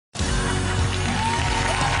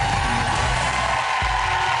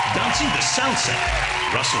dancing the Salsa,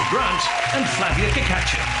 Russel and Flavia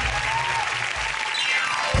Cacace.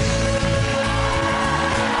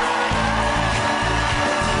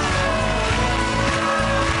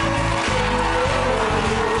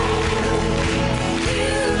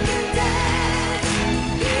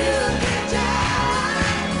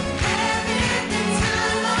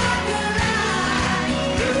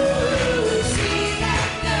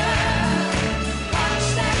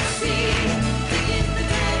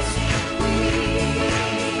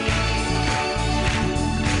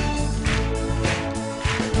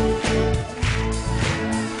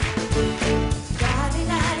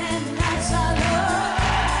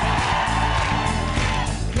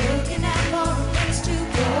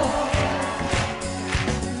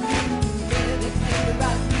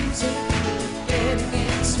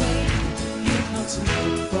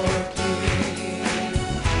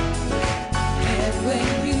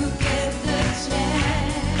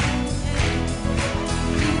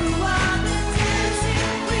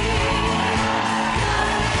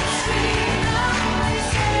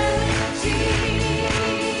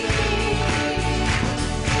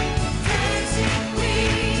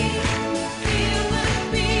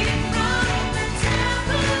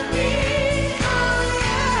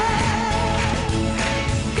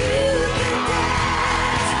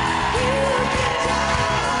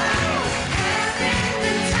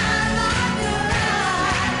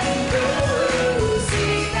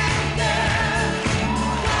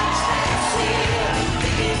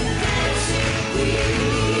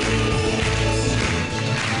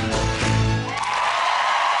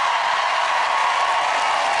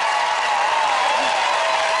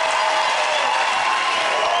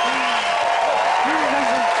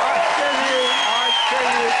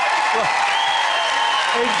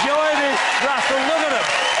 Enjoy this, Russell. Look at them.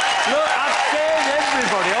 Look, upstairs,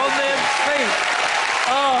 everybody on their feet.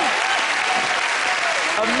 Oh.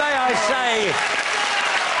 And may I say...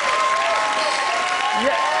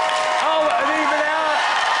 Yeah. Oh, and even our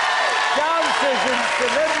dancers and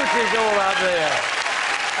celebrities all out there.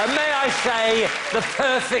 And may I say, the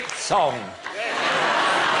perfect song.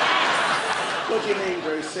 What do you mean,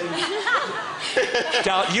 Brucey?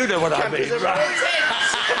 You know what I mean, right?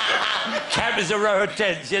 Camp is a row of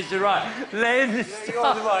tents, yes, you're right. Len,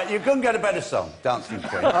 right. You couldn't get a better song, Dancing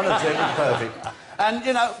Queen. Honestly, it was perfect. And,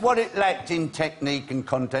 you know, what it lacked in technique and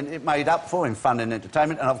content, it made up for in fun and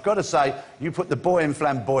entertainment. And I've got to say, you put the boy in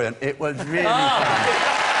flamboyant, it was really fun.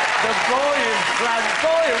 The boy in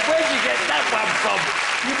flamboyant, where'd you get that one from?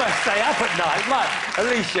 You must stay up at night. Right,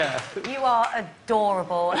 Alicia. You are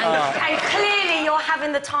adorable. And clearly you're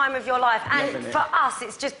having the time of your life. And for us,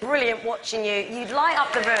 it's just brilliant watching you. You light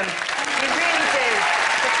up the room. You really do.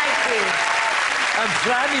 So thank you. And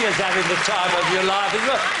Flavia's having the time of your life as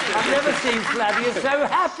well. I've never seen Flavia so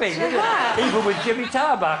happy. Even with Jimmy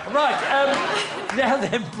Tarbuck. Right, now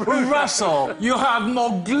then, Bruno. Russell, you have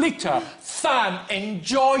more glitter, fun,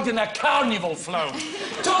 enjoyed in a carnival float.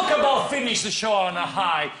 Talk about finish the show on a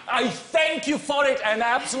high. I thank you for it and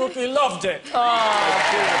absolutely loved it. Oh,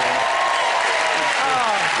 beautiful.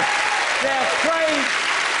 Oh. Now, Craig,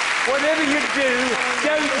 whatever you do,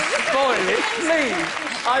 don't spoil it, please.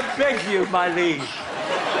 I beg you, my liege.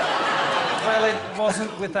 Well, it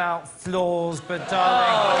wasn't without flaws, but,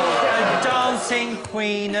 darling, a dancing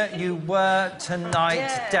queen you were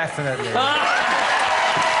tonight, definitely.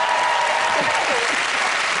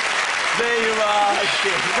 There you are.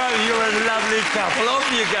 Oh, you're a lovely couple. Off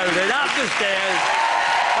you go, then. Up the stairs.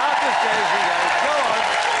 Up the stairs you go. Go on.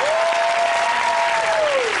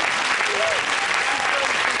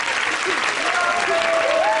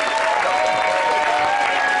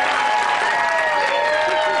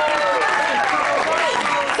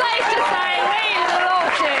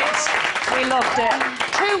 We loved it.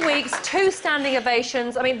 2 weeks, 2 standing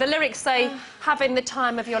ovations. I mean, the lyrics say, having the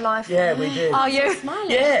time of your life. Yeah, we did. Are you?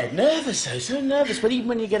 Yeah, nervous, so nervous. But even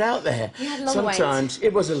when you get out there, sometimes...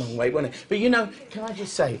 It was a long wait, wasn't it? But, you know, can I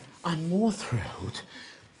just say, I'm more thrilled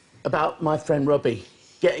about my friend Robbie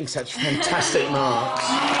getting such fantastic marks.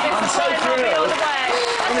 I'm so thrilled.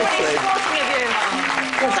 Honestly.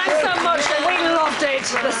 Thanks so much. We loved it.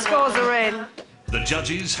 The scores are in. The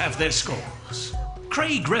judges have their scores.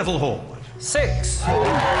 Craig Revel-Hall. 6. Len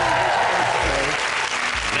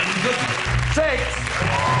Goodman. 6.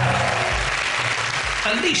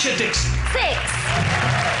 Alicia Dixon. 6.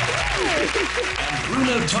 And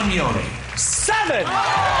Bruno Tognoli. 7. 25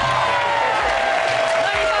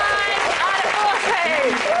 out of 40.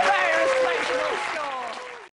 Very